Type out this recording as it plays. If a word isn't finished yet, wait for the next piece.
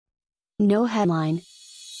No headline.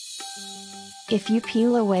 If you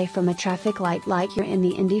peel away from a traffic light like you're in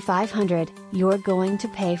the Indy 500, you're going to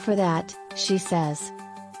pay for that, she says.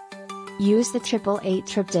 Use the 888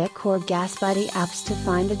 Triptych or Gas Buddy apps to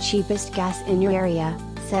find the cheapest gas in your area,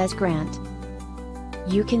 says Grant.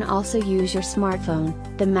 You can also use your smartphone.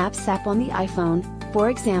 The Maps app on the iPhone,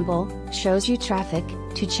 for example, shows you traffic,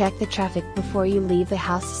 to check the traffic before you leave the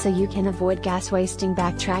house so you can avoid gas wasting,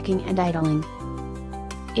 backtracking and idling.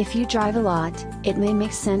 If you drive a lot, it may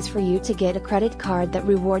make sense for you to get a credit card that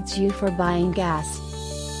rewards you for buying gas.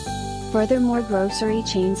 Furthermore, grocery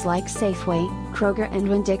chains like Safeway, Kroger and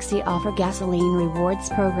Winn-Dixie offer gasoline rewards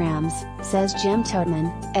programs, says Jim Toteman,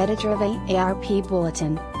 editor of AARP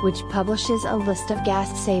Bulletin, which publishes a list of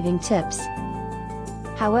gas-saving tips.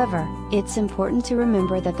 However, it's important to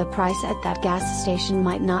remember that the price at that gas station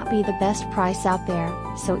might not be the best price out there,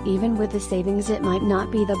 so even with the savings it might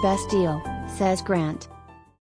not be the best deal, says Grant.